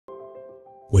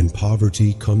When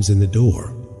poverty comes in the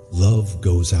door, love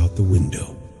goes out the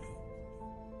window.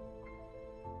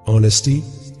 Honesty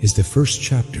is the first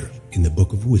chapter in the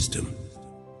book of wisdom.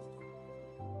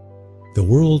 The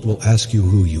world will ask you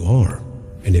who you are,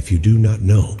 and if you do not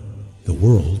know, the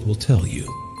world will tell you.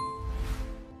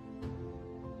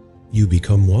 You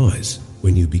become wise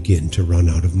when you begin to run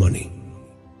out of money.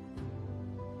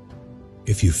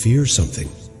 If you fear something,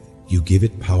 you give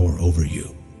it power over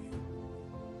you.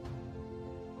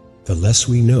 The less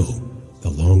we know,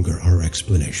 the longer our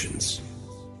explanations.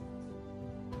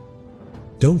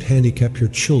 Don't handicap your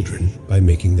children by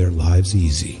making their lives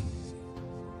easy.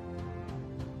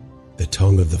 The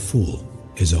tongue of the fool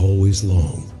is always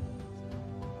long.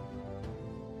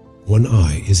 One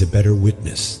eye is a better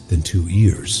witness than 2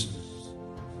 ears.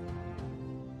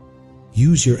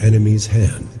 Use your enemy's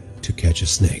hand to catch a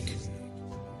snake.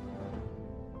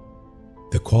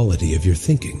 The quality of your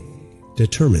thinking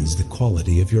determines the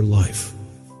quality of your life.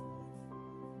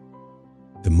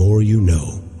 The more you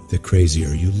know, the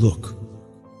crazier you look.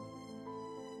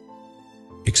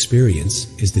 Experience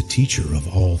is the teacher of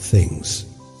all things.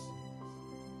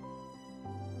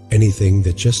 Anything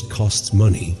that just costs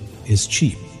money is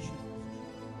cheap.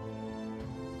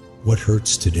 What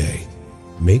hurts today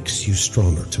makes you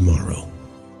stronger tomorrow.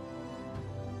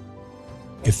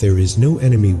 If there is no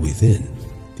enemy within,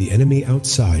 the enemy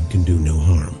outside can do no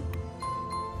harm.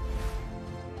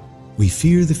 We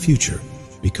fear the future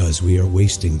because we are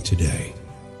wasting today.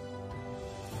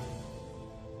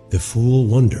 The fool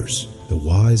wonders, the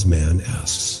wise man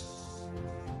asks.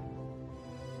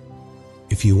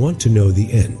 If you want to know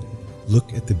the end,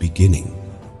 look at the beginning.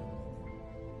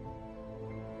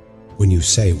 When you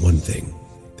say one thing,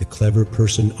 the clever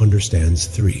person understands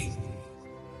 3.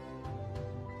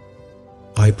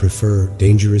 I prefer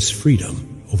dangerous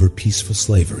freedom over peaceful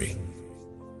slavery.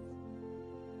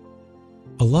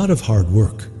 A lot of hard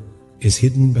work is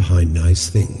hidden behind nice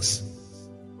things.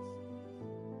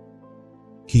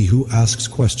 He who asks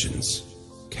questions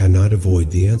cannot avoid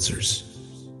the answers.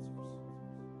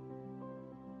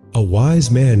 A wise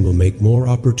man will make more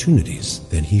opportunities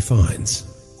than he finds.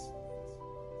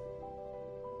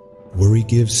 Worry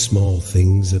gives small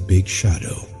things a big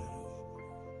shadow.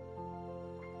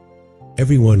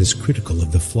 Everyone is critical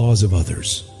of the flaws of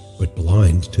others, but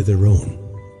blind to their own.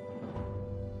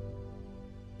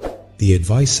 The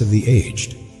advice of the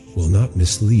aged will not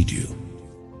mislead you.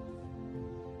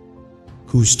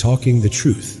 Who's talking the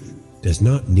truth does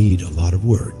not need a lot of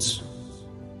words.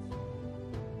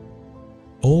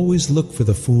 Always look for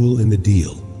the fool in the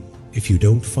deal. If you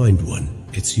don't find one,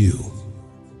 it's you.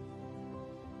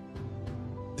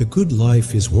 The good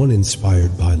life is one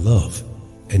inspired by love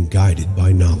and guided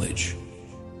by knowledge.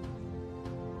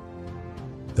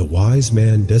 The wise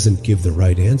man doesn't give the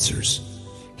right answers.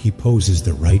 He poses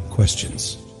the right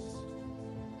questions.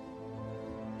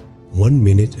 1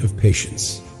 minute of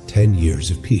patience, 10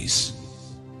 years of peace.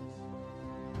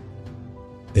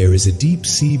 There is a deep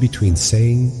sea between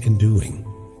saying and doing.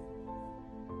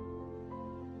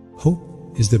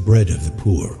 Hope is the bread of the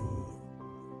poor.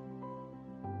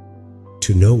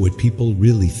 To know what people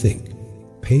really think,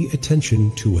 pay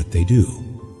attention to what they do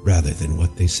rather than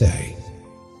what they say.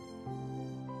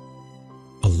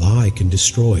 A lie can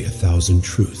destroy 1,000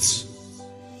 truths.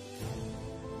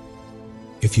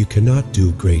 If you cannot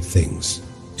do great things,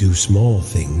 do small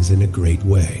things in a great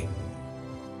way.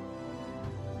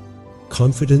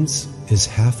 Confidence is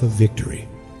half of victory.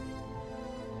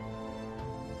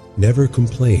 Never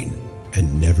complain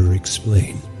and never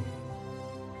explain.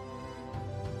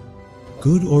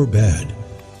 Good or bad,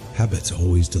 habits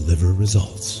always deliver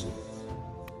results.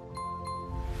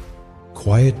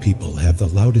 Quiet people have the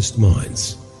loudest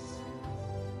minds.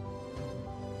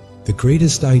 The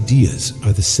greatest ideas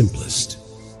are the simplest.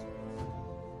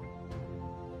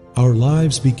 Our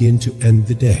lives begin to end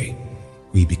the day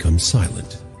we become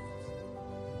silent.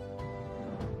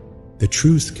 The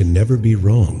truth can never be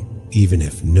wrong, even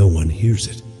if no one hears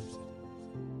it.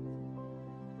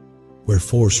 Where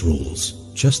force rules,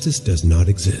 justice does not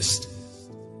exist.